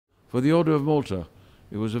For the Order of Malta,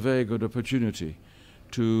 it was a very good opportunity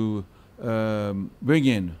to bring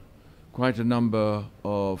in quite a number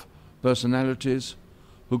of personalities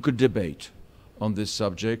who could debate on this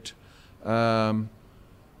subject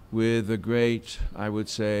with a great, I would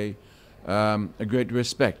say, a great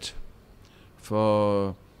respect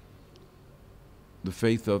for the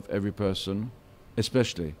faith of every person,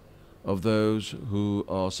 especially of those who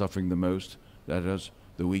are suffering the most, that is,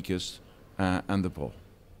 the weakest and the poor.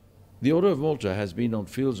 The Order of Malta has been on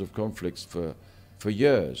fields of conflicts for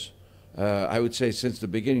years. I would say since the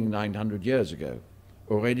beginning, 900 years ago,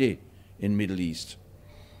 already in Middle East.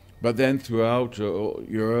 But then throughout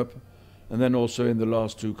Europe, and then also in the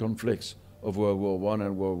last two conflicts of World War I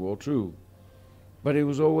and World War II. But it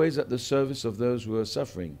was always at the service of those who were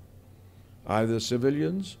suffering, either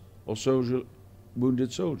civilians or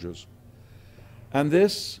wounded soldiers. And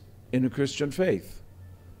this in a Christian faith,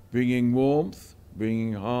 bringing warmth,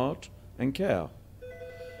 bringing heart and care.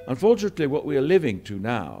 Unfortunately, what we are living to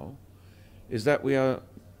now is that we are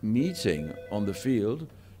meeting on the field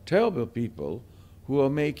terrible people who are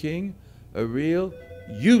making a real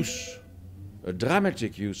use, a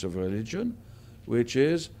dramatic use of religion, which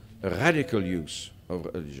is a radical use of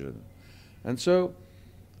religion. And so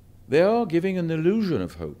they are giving an illusion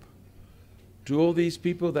of hope to all these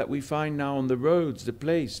people that we find now on the roads,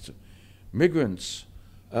 displaced, migrants,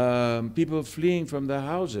 people fleeing from their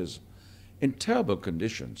houses in terrible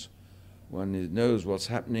conditions. One knows what's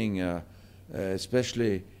happening,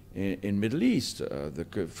 especially in Middle East, the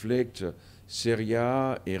conflict,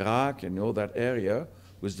 Syria, Iraq, and all that area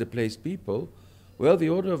with displaced people. Well, the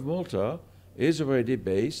Order of Malta is already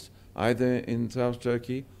based either in South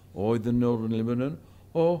Turkey or in the northern Lebanon,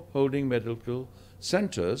 or holding medical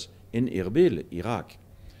centers in Erbil, Iraq.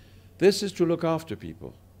 This is to look after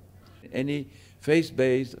people. Any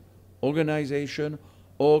faith-based organization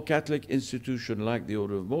or Catholic institution like the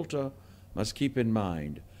Order of Malta must keep in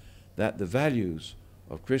mind that the values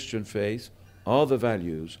of Christian faith are the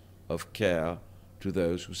values of care to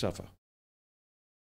those who suffer.